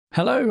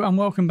Hello and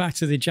welcome back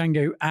to the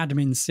Django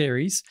Admin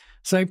series.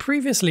 So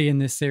previously in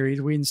this series,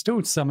 we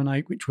installed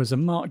Summonite, which was a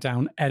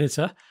Markdown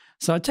editor.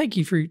 So I took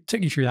you through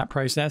that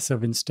process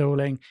of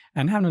installing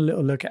and having a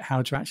little look at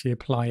how to actually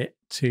apply it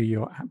to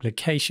your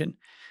application.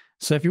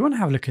 So if you want to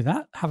have a look at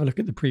that, have a look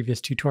at the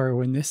previous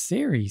tutorial in this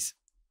series.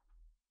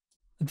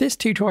 This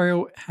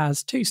tutorial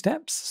has two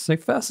steps. So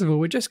first of all,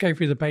 we'll just go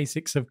through the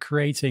basics of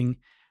creating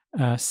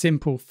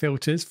simple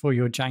filters for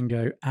your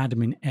Django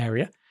admin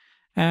area.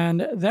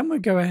 And then we'll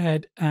go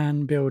ahead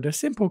and build a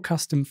simple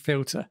custom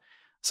filter.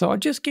 So I'll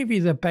just give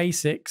you the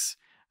basics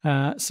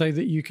so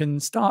that you can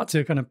start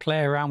to kind of play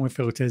around with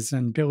filters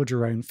and build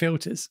your own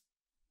filters.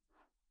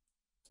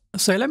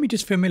 So let me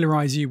just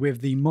familiarize you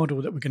with the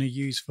model that we're going to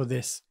use for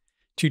this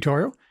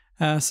tutorial.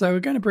 So we're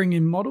going to bring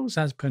in models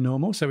as per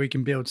normal so we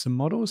can build some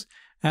models.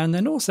 And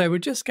then also we're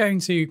just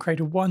going to create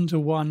a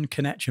one-to-one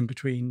connection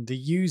between the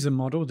user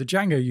model, the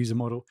Django user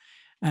model,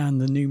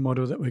 and the new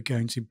model that we're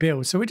going to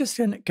build. So we're just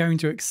going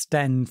to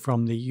extend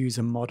from the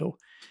user model.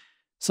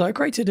 So I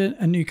created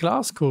a new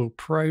class called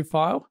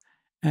Profile,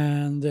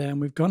 and then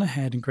we've gone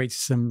ahead and created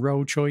some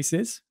role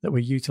choices that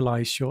we'll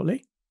utilize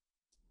shortly.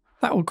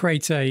 That will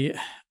create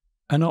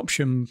an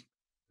option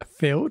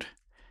field.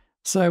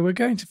 So we're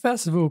going to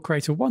first of all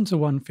create a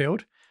one-to-one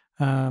field.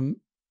 You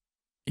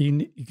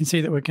can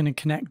see that we're going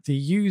to connect the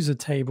user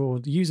table,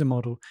 the user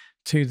model,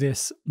 to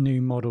this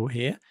new model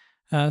here.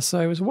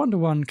 So it's a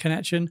one-to-one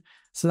connection.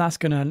 So that's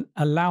going to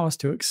allow us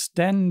to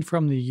extend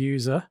from the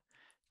user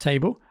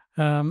table.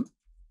 And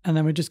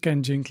then we're just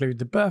going to include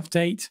the birth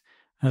date,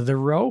 the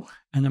role,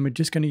 and then we're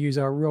just going to use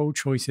our role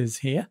choices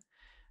here.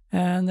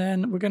 And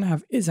then we're going to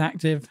have is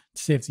active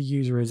to see if the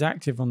user is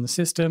active on the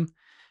system,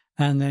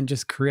 and then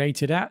just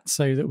created at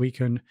so that we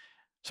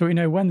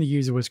know when the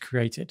user was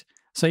created.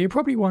 So you're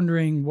probably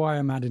wondering why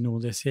I'm adding all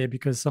this here,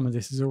 because some of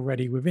this is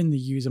already within the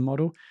user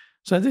model.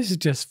 So this is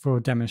just for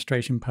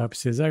demonstration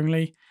purposes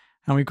only.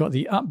 And we've got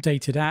the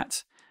updated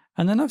at,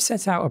 and then I've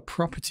set out a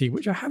property,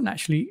 which I haven't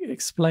actually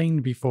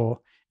explained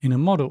before in a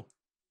model.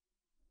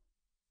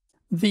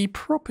 The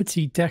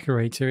property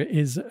decorator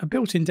is a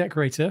built-in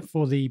decorator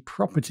for the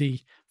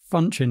property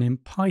function in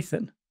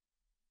Python.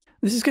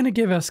 This is going to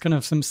give us kind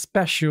of some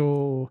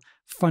special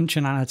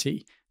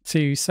functionality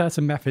to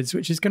certain methods,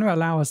 which is going to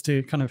allow us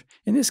to kind of,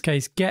 in this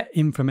case, get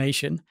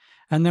information.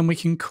 And then we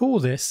can call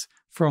this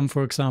from,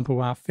 for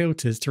example, our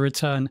filters to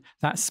return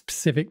that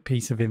specific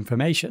piece of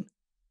information.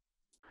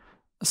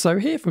 So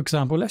here, for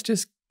example, let's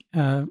just,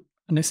 in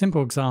a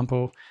simple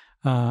example,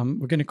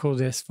 we're going to call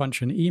this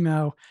function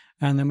email,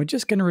 and then we're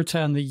just going to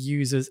return the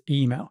user's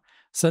email.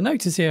 So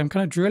notice here, I'm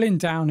kind of drilling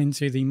down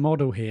into the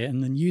model here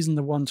and then using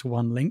the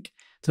one-to-one link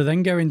to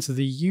then go into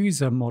the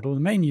user model, the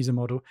main user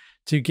model,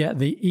 to get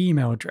the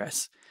email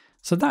address.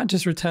 So that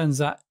just returns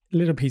that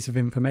little piece of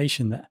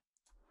information there.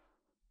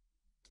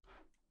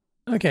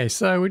 Okay,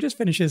 so we'll just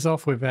finish this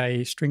off with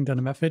a string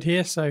dunner method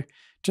here. So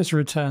just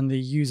return the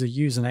user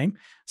username.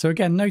 So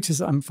again, notice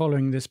that I'm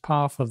following this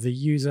path of the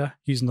user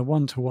using the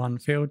one-to-one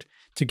field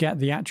to get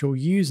the actual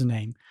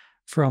username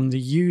from the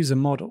user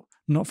model,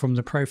 not from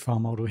the profile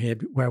model here,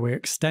 where we're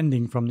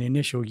extending from the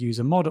initial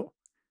user model.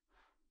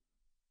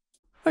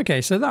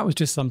 Okay, so that was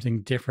just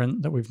something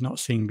different that we've not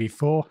seen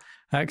before,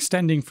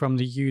 extending from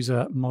the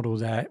user model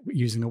there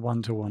using a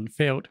one-to-one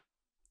field.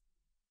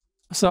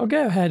 So I'll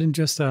go ahead and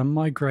just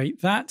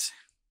migrate that.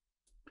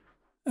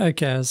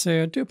 Okay,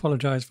 so I do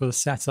apologize for the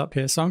setup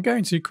here. So I'm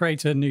going to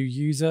create a new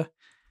user,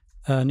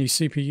 a new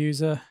super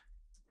user.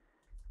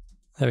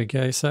 There we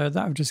go. So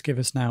that will just give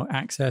us now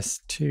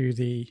access to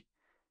the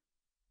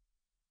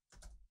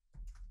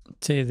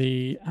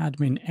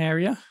admin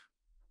area.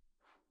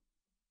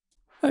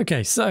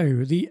 Okay,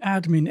 so the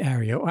admin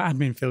area or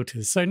admin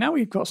filters. So now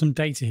we've got some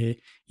data here.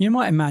 You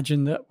might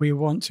imagine that we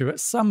want to, at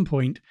some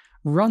point,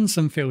 run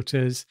some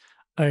filters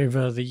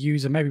over the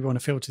user. Maybe we want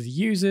to filter the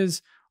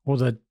users or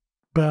the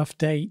birth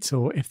dates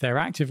or if they're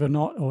active or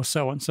not, or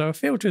so on. So a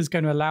filter is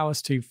going to allow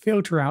us to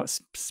filter out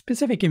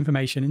specific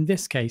information, in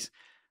this case,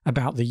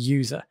 about the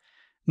user.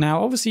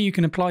 Now, obviously, you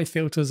can apply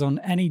filters on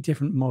any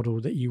different model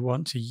that you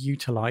want to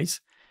utilize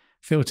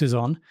filters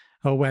on,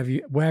 or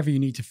wherever you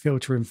need to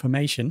filter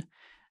information.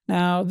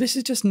 Now, this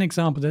is just an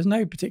example. There's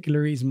no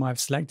particular reason why I've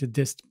selected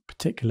this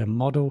particular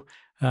model.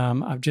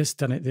 I've just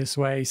done it this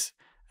way.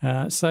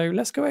 So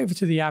let's go over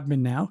to the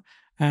admin now.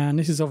 And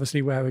this is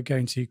obviously where we're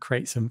going to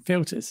create some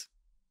filters.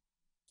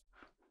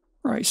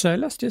 Right, so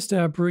let's just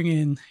bring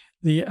in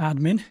the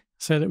admin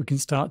so that we can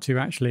start to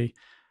actually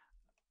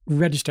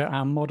register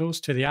our models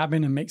to the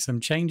admin and make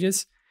some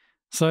changes.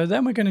 So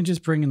then we're going to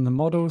just bring in the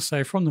model.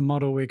 So from the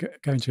model, we're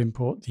going to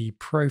import the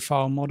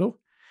profile model.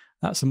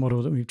 That's the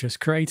model that we've just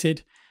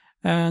created.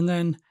 And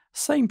then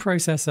same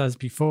process as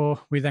before.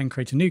 We then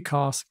create a new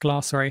class.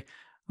 I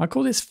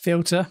call this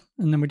filter,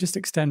 and then we just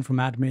extend from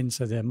admin,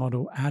 so the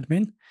model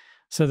admin,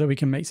 so that we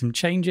can make some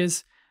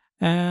changes.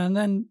 And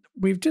then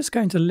we're just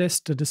going to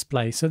list a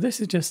display. So this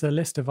is just a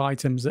list of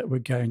items that we're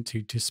going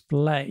to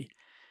display.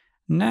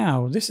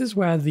 Now, this is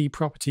where the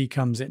property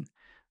comes in.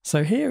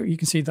 So here you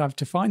can see that I've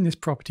defined this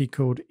property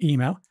called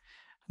email.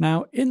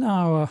 Now in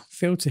our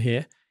filter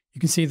here, you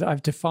can see that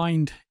I've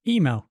defined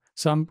email.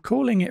 So I'm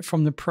calling it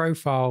from the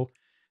profile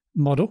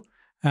model.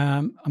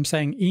 I'm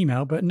saying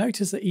email, but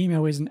notice that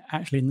email isn't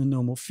actually in the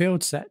normal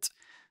field set.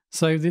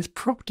 So this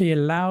property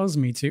allows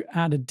me to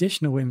add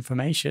additional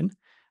information.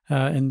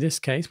 In this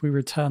case, we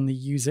return the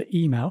user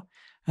email,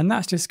 and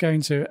that's just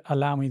going to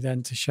allow me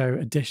then to show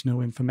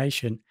additional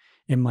information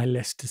in my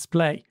list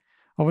display.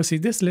 Obviously,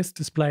 this list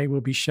display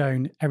will be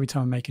shown every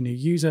time I make a new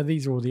user.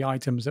 These are all the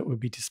items that will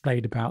be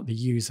displayed about the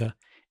user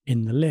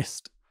in the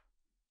list.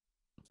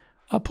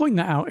 I'll point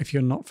that out if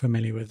you're not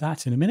familiar with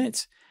that in a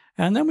minute.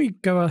 And then we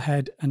go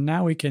ahead and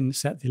now we can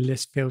set the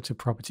list filter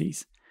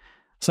properties.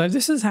 So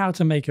this is how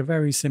to make a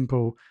very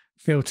simple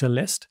filter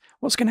list.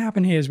 What's going to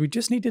happen here is we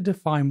just need to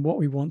define what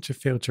we want to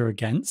filter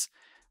against.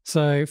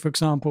 So for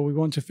example, we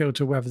want to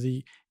filter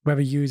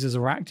whether users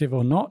are active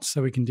or not.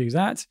 So we can do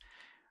that.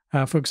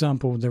 For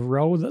example, the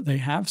role that they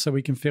have. So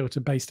we can filter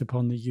based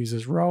upon the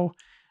user's role.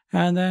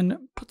 And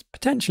then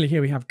potentially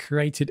here we have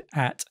created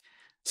at.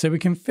 So we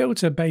can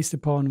filter based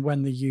upon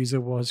when the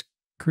user was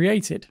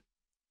created.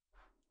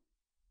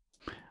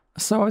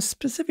 So I've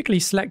specifically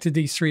selected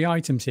these three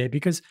items here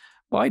because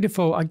by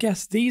default, I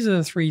guess these are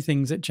the three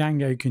things that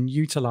Django can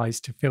utilize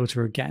to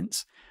filter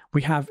against.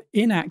 We have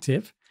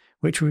inactive,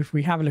 which if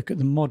we have a look at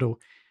the model,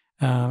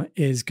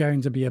 is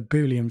going to be a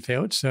Boolean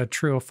field, so a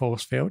true or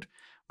false field.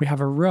 We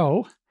have a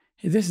role.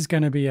 This is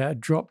going to be a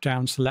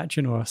drop-down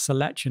selection or a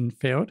selection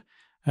field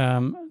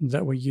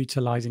that we're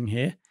utilizing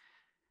here.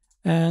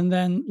 And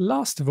then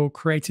last of all,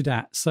 created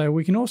at. So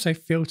we can also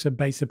filter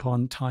based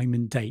upon time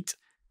and date.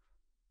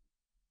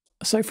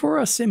 So for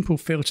a simple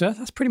filter,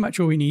 that's pretty much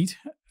all we need.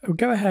 We'll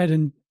go ahead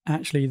and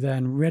actually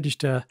then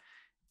register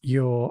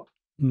your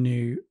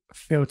new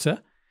filter.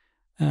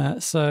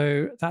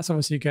 So that's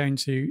obviously going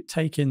to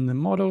take in the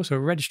model. So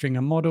we're registering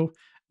a model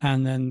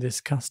and then this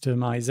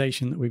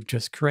customization that we've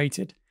just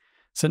created.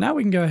 So now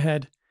we can go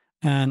ahead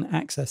and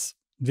access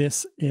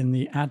this in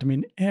the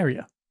admin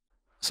area.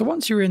 So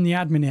once you're in the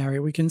admin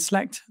area, we can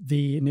select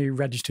the new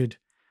registered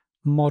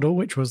model,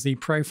 which was the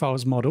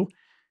profiles model.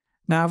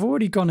 Now I've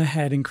already gone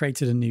ahead and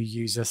created a new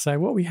user. So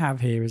what we have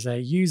here is a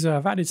user.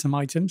 I've added some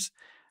items,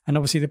 and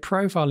obviously the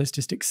profile is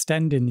just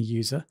extending the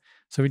user.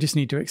 So we just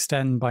need to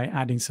extend by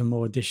adding some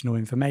more additional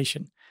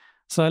information.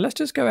 So let's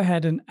just go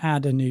ahead and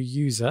add a new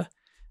user,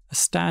 a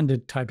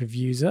standard type of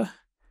user.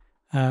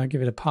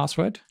 Give it a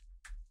password.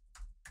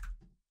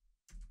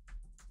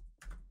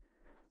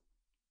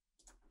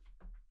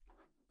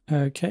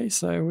 Okay,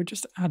 so we'll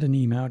just add an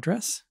email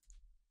address.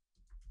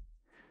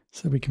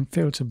 So we can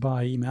filter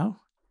by email.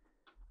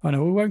 Oh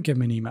no, we won't give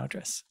them an email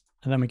address.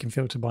 And then we can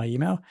filter by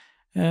email.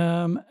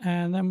 And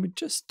then we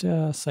just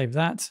save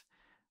that.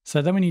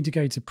 So then we need to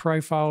go to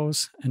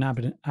profiles and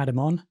add them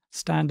on,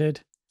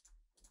 standard.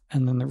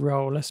 And then the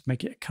role, let's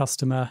make it a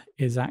customer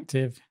is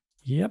active.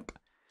 Yep,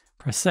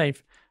 press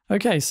save.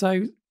 Okay,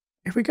 so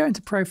if we go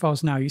into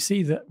profiles now, you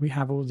see that we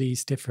have all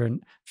these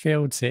different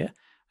fields here.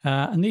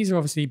 And these are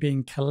obviously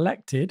being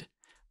collected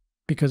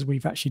because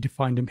we've actually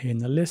defined them here in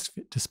the list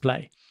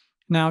display.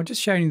 Now,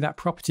 just showing you that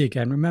property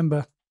again,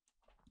 remember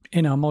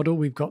in our model,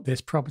 we've got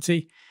this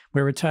property.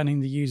 We're returning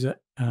the user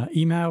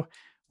email.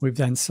 We've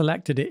then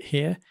selected it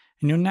here.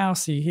 And you'll now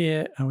see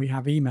here, we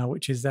have email,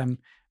 which is then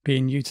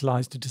being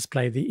utilized to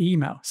display the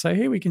email. So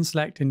here we can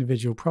select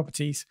individual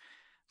properties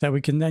that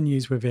we can then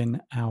use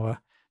within our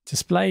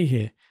display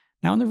here.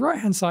 Now on the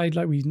right-hand side,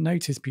 like we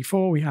noticed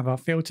before, we have our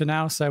filter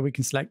now. So we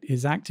can select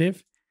is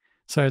active.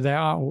 So they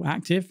are all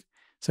active.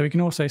 So we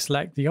can also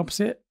select the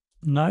opposite,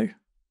 no.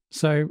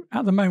 So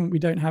at the moment, we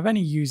don't have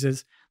any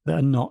users that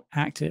are not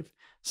active.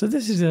 So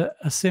this is a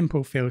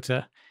simple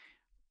filter.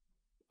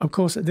 Of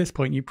course, at this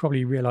point, you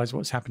probably realize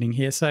what's happening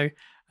here. So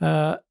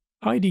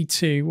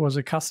ID2 was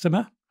a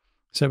customer.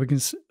 So we can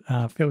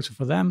filter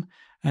for them.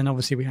 And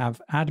obviously we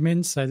have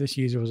admins. So this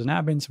user was an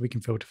admin, so we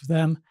can filter for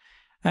them.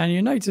 And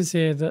you notice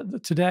here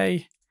that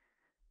today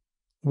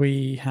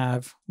we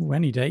have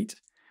any date.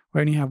 We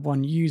only have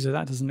one user.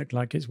 That doesn't look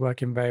like it's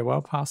working very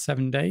well past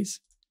 7 days.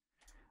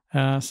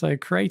 So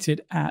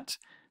created at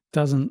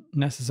doesn't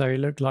necessarily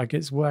look like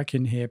it's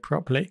working here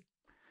properly,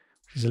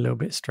 which is a little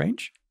bit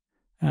strange.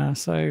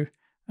 The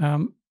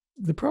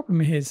problem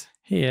is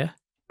here,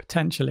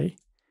 potentially,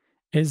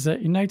 is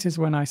that you notice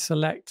when I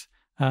select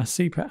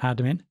super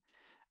admin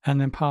and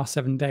then past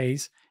 7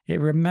 days, it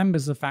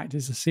remembers the fact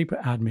it's a super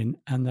admin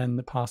and then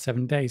the past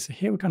 7 days. So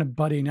here we're kind of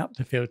buddying up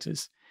the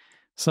filters.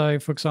 So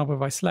for example,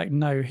 if I select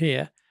no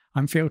here,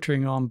 I'm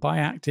filtering on by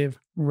active,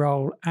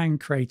 role, and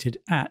created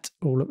at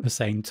all at the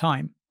same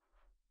time.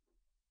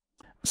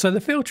 So the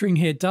filtering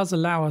here does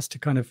allow us to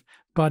kind of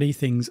buddy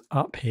things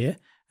up here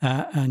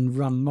and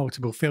run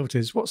multiple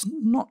filters. What's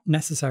not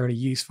necessarily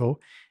useful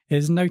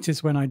is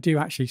notice when I do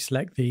actually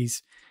select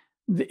these,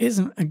 it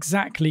isn't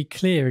exactly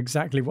clear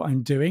exactly what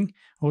I'm doing,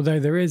 although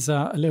there is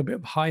a little bit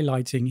of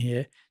highlighting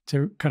here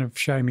to kind of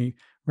show me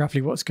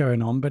roughly what's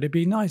going on. But it'd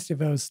be nice if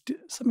there was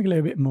something a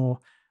little bit more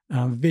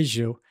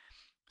visual.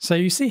 So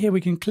you see here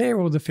we can clear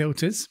all the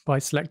filters by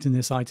selecting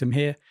this item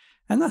here.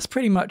 And that's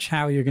pretty much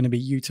how you're going to be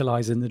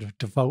utilizing the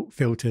default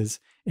filters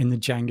in the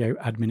Django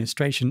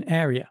administration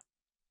area.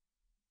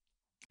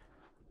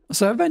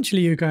 So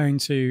eventually you're going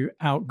to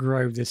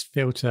outgrow this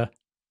filter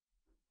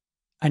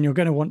and you're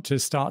going to want to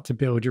start to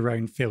build your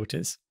own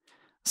filters.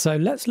 So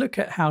let's look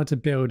at how to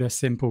build a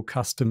simple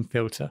custom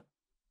filter.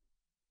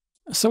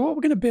 So what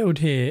we're going to build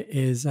here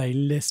is a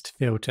list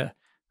filter.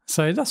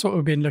 So that's what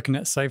we've been looking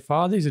at so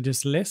far. These are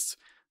just lists.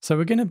 So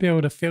we're going to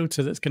build a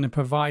filter that's going to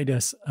provide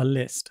us a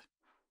list.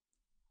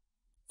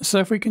 So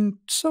if we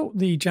consult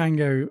the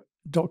Django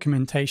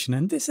documentation,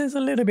 and this is a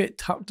little bit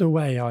tucked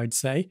away, I'd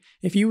say.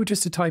 If you were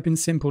just to type in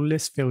simple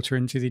list filter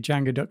into the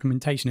Django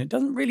documentation, it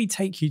doesn't really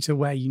take you to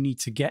where you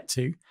need to get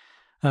to.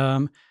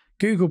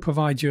 Google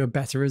provides you a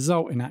better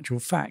result in actual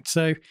fact.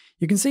 So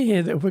you can see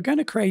here that if we're going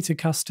to create a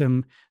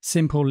custom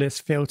simple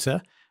list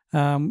filter,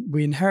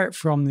 we inherit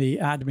from the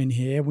admin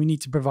here. We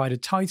need to provide a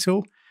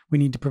title, we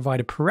need to provide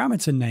a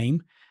parameter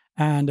name,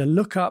 and a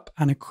lookup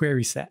and a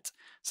query set.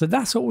 So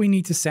that's what we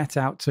need to set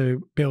out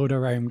to build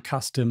our own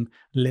custom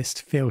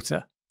list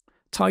filter.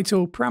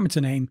 Title, parameter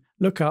name,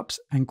 lookups,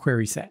 and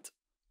query set.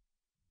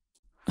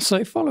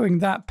 So following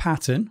that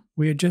pattern,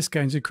 we are just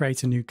going to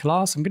create a new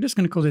class. I'm just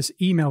going to call this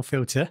email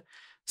filter.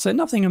 So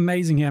nothing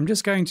amazing here. I'm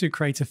just going to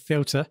create a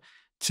filter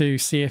to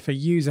see if a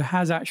user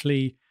has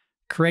actually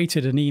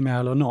created an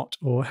email or not,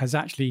 or has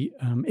actually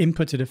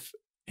inputted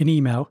an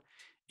email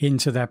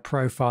into their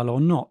profile or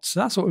not.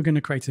 So that's what we're going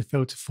to create a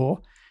filter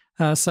for.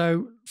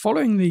 So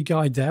following the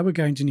guide there, we're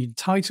going to need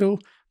title,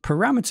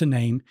 parameter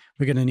name,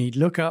 we're going to need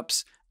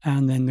lookups,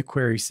 and then the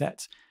query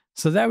set.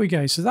 So there we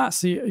go. So that's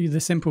the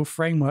simple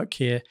framework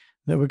here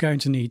that we're going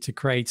to need to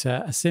create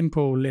a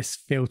simple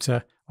list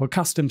filter or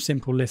custom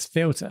simple list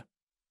filter.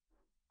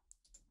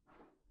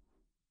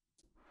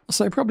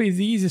 So probably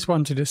the easiest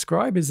one to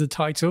describe is the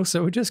title.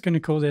 So we're just going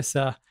to call this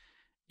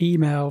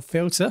email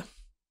filter.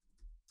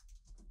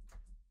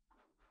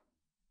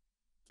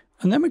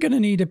 And then we're going to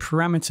need a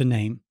parameter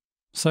name.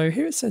 So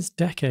here it says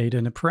decade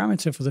and a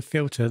parameter for the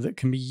filter that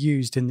can be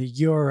used in the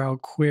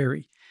URL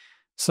query.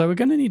 So we're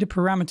going to need a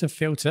parameter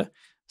filter.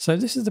 So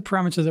this is the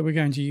parameter that we're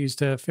going to use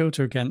to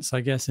filter against,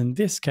 I guess, in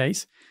this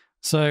case.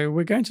 So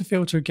we're going to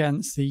filter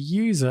against the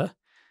user,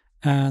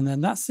 and then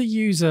that's the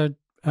user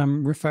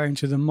referring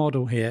to the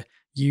model here,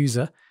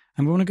 user.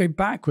 And we want to go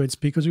backwards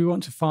because we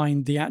want to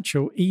find the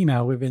actual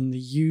email within the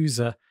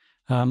user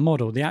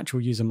model, the actual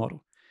user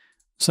model.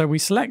 So we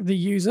select the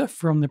user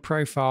from the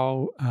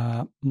profile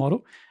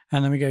model,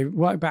 and then we go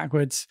work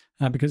backwards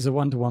because it's a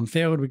one-to-one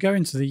field. We go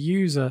into the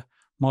user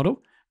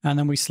model, and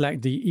then we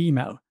select the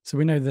email. So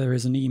we know there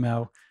is an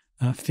email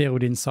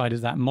field inside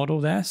of that model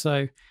there.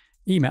 So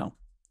email.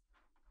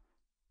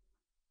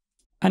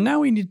 And now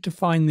we need to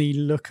find the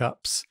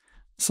lookups.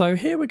 So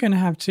here we're going to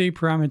have two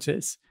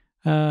parameters.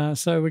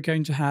 So we're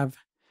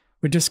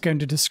just going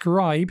to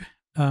describe,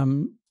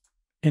 in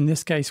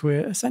this case,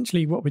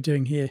 essentially what we're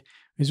doing here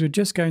is we're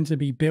just going to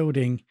be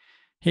building.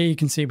 Here you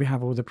can see we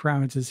have all the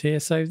parameters here.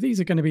 So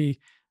these are going to be,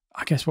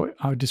 I guess, what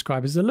I would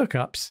describe as the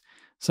lookups.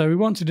 So we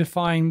want to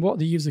define what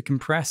the user can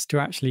press to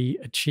actually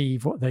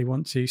achieve what they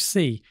want to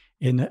see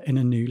in a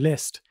new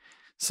list.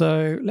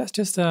 So let's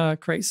just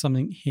create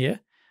something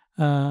here.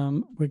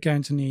 We're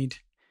going to need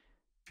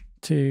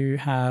to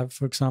have,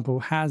 for example,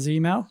 has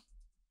email.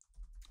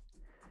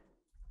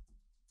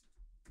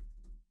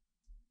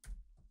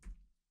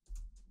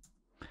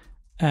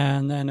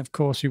 And then, of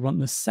course, we want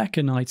the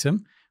second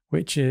item,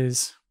 which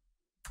is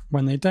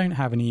when they don't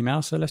have an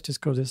email. So let's just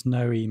call this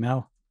no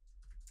email.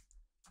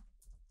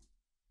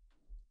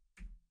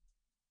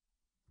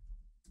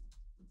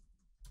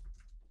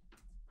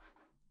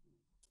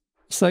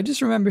 So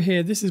just remember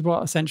here, this is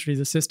what essentially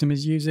the system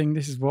is using.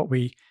 This is what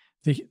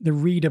the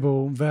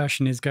readable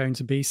version is going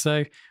to be.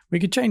 So we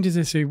could change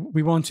this if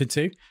we wanted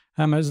to,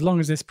 as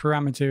long as this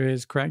parameter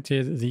is correct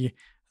here, the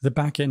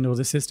backend or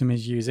the system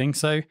is using.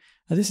 So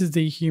this is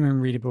the human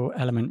readable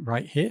element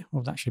right here,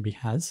 or that should be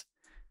has.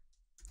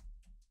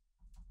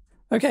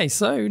 Okay,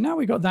 so now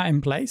we got that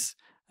in place.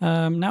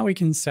 Now we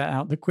can set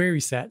out the query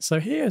set. So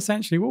here,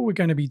 essentially, what we're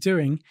going to be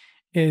doing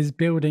is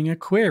building a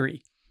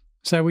query.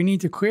 So we need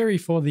to query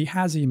for the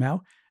has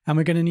email, and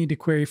we're going to need to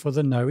query for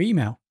the no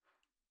email.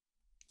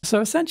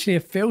 So essentially, a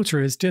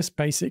filter is just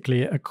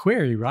basically a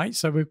query, right?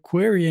 So we're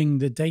querying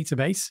the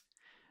database,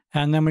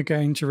 and then we're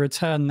going to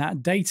return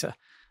that data.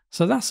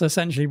 So that's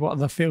essentially what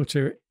the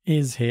filter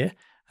is here.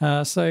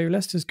 So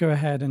let's just go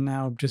ahead and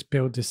now just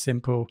build this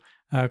simple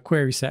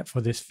query set for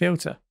this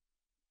filter.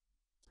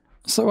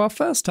 So our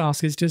first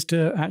task is just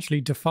to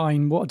actually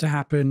define what to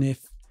happen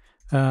if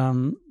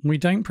we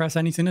don't press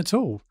anything at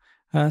all.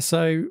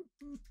 So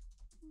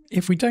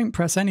if we don't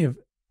press any of,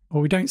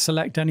 or we don't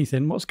select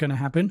anything, what's going to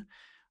happen?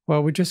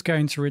 Well, we're just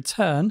going to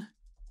return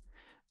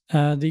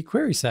the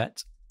query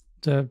set,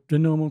 the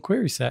normal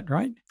query set,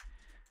 right?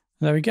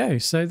 There we go.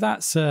 So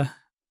that's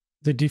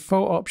the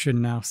default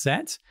option now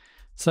set.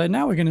 So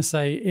now we're going to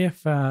say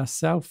if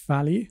self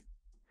value.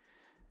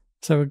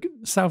 So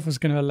self is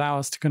going to allow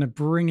us to kind of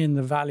bring in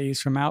the values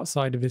from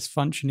outside of this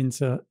function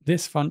into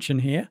this function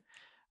here.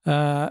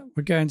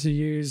 We're going to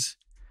use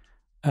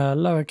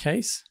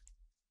lowercase,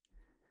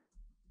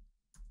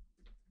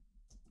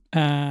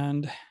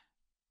 and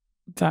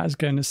that is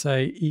going to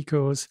say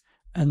equals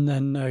and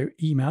then no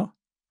email.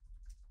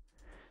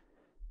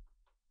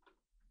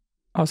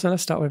 So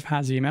let's start with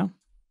has email.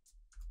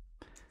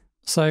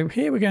 So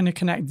here we're going to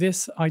connect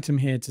this item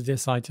here to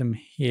this item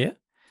here.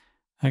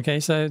 Okay,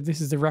 so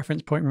this is the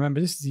reference point. Remember,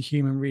 this is the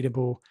human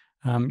readable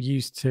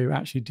used to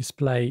actually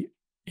display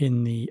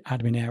in the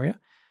admin area,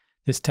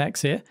 this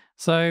text here.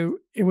 So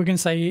we're going to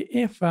say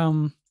if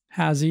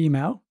has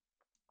email,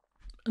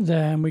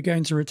 then we're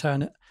going to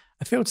return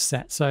a filter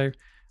set. So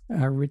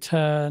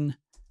return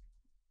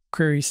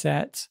query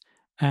set.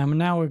 And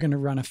now we're going to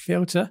run a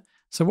filter.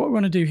 So what we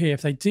want to do here,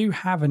 if they do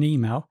have an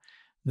email,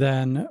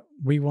 then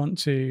we want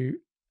to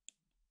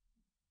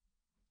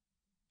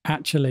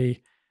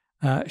actually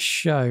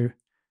show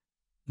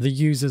the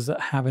users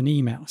that have an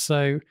email.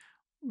 So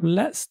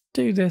let's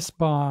do this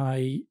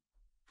by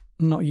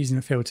not using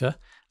a filter.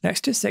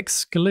 Let's just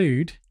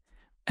exclude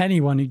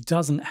anyone who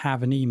doesn't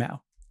have an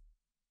email.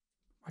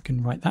 I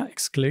can write that,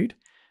 exclude.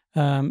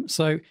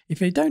 So if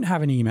they don't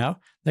have an email,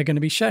 they're going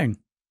to be shown.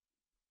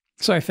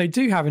 So if they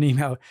do have an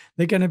email,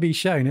 they're going to be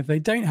shown. If they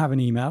don't have an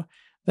email,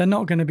 they're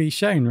not going to be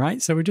shown, right?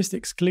 So we're just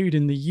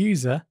excluding the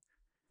user,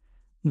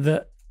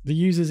 that the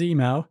user's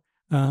email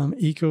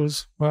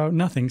equals, well,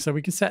 nothing. So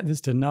we can set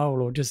this to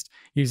null or just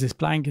use this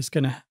blank. It's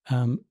going to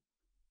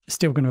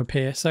still going to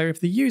appear. So if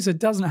the user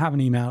doesn't have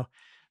an email,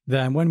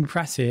 then when we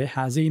press here,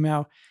 has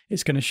email,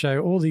 it's going to show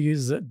all the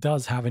users that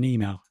does have an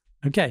email.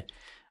 Okay.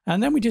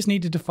 And then we just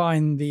need to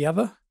define the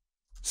other.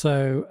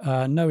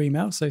 So no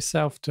email. So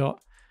self.value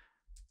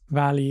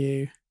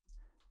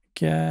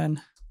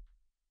again,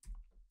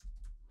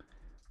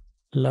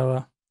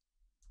 lower.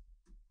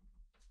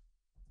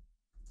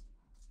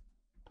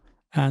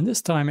 And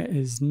this time it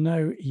is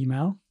no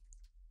email.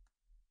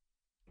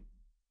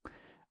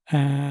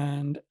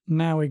 And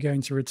now we're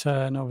going to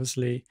return,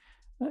 obviously,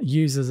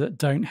 users that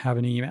don't have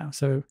an email.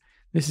 So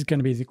this is going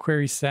to be the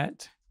query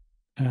set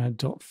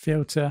dot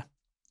filter.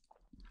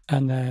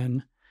 And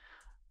then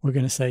we're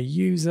going to say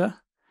user,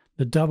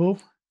 the double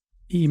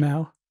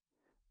email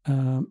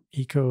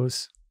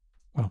equals,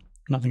 well,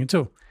 nothing at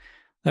all.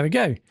 There we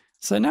go.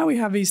 So now we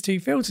have these two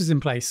filters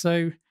in place.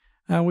 So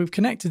we've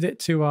connected it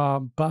to our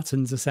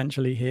buttons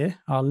essentially here,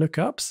 our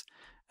lookups,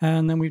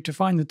 and then we've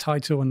defined the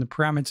title and the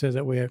parameter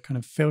that we're kind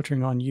of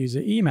filtering on user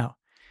email.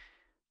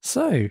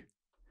 So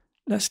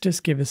let's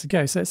just give this a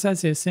go. So it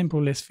says here simple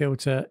list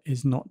filter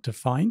is not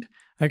defined.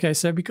 Okay,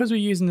 so because we're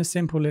using the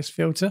simple list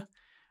filter,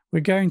 we're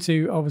going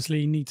to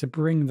obviously need to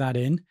bring that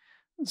in.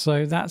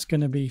 So that's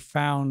going to be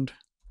found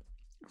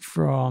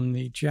from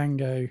the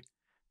Django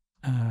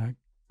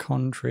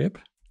contrib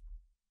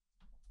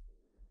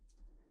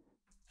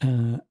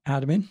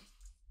admin.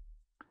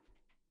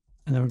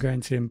 And then we're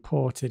going to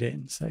import it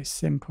in. So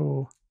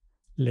simple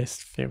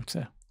list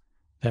filter.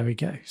 There we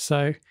go.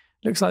 So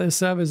looks like the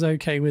server's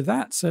okay with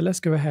that. So let's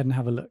go ahead and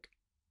have a look.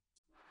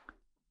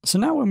 So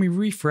now when we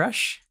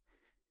refresh,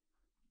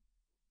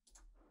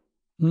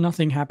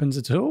 nothing happens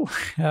at all.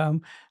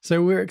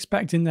 So we're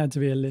expecting there to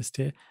be a list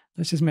here.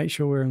 Let's just make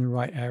sure we're in the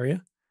right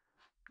area.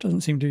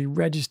 Doesn't seem to be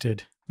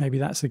registered. Maybe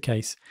that's the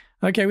case.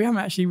 Okay, we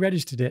haven't actually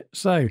registered it.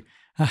 So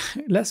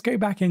let's go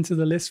back into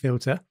the list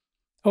filter.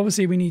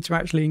 Obviously, we need to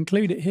actually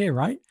include it here,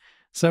 right?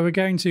 So we're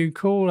going to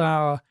call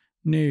our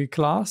new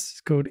class. It's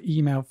called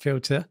email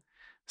filter.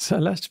 So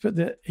let's put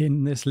that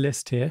in this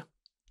list here.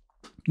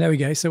 There we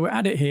go. So we'll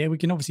add it here. We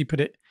can obviously put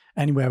it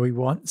anywhere we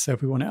want. So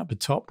if we want it up the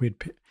top, we'd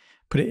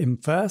put it in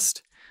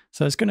first.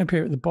 So it's going to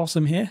appear at the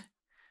bottom here.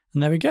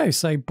 And there we go.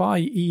 So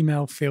by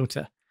email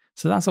filter.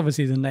 So that's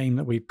obviously the name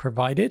that we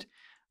provided.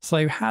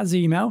 So has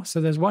email.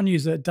 So there's one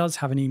user that does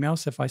have an email.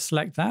 So if I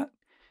select that, it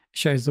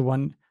shows the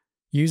one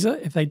user.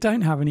 If they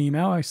don't have an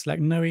email, I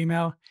select no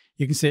email.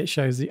 You can see it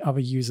shows the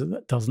other user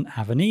that doesn't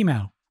have an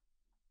email.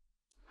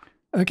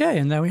 Okay,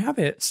 and there we have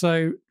it.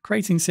 So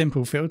creating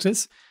simple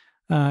filters,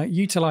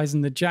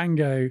 utilizing the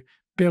Django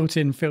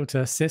built-in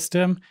filter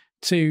system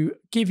to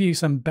give you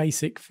some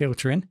basic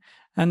filtering.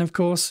 And of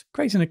course,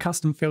 creating a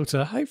custom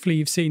filter. Hopefully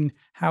you've seen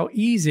how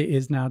easy it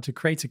is now to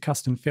create a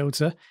custom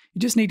filter. You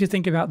just need to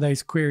think about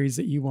those queries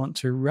that you want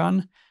to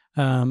run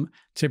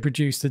to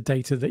produce the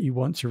data that you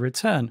want to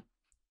return.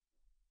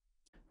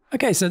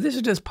 Okay, so this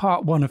is just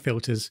part one of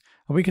filters.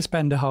 We could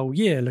spend a whole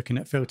year looking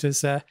at filters.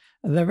 They're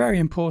a very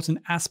important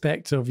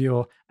aspect of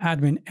your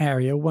admin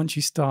area once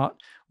you start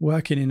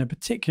working in a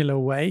particular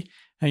way.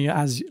 And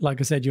as, like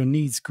I said, your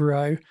needs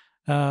grow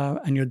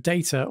and your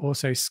data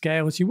also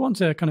scales. You want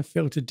to kind of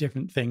filter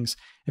different things.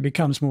 It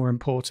becomes more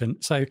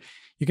important. So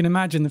you can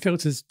imagine the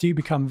filters do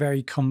become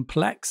very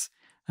complex,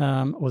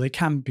 or they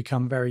can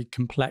become very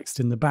complex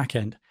in the back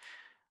end.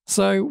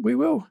 So we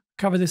will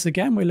cover this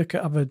again. We'll look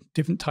at other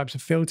different types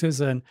of filters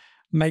and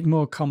make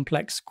more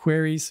complex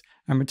queries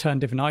and return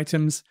different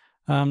items.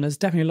 There's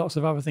definitely lots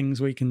of other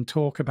things we can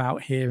talk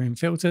about here in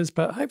filters,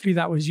 but hopefully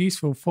that was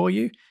useful for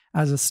you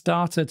as a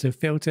starter to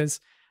filters.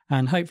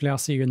 And hopefully I'll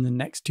see you in the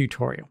next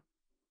tutorial.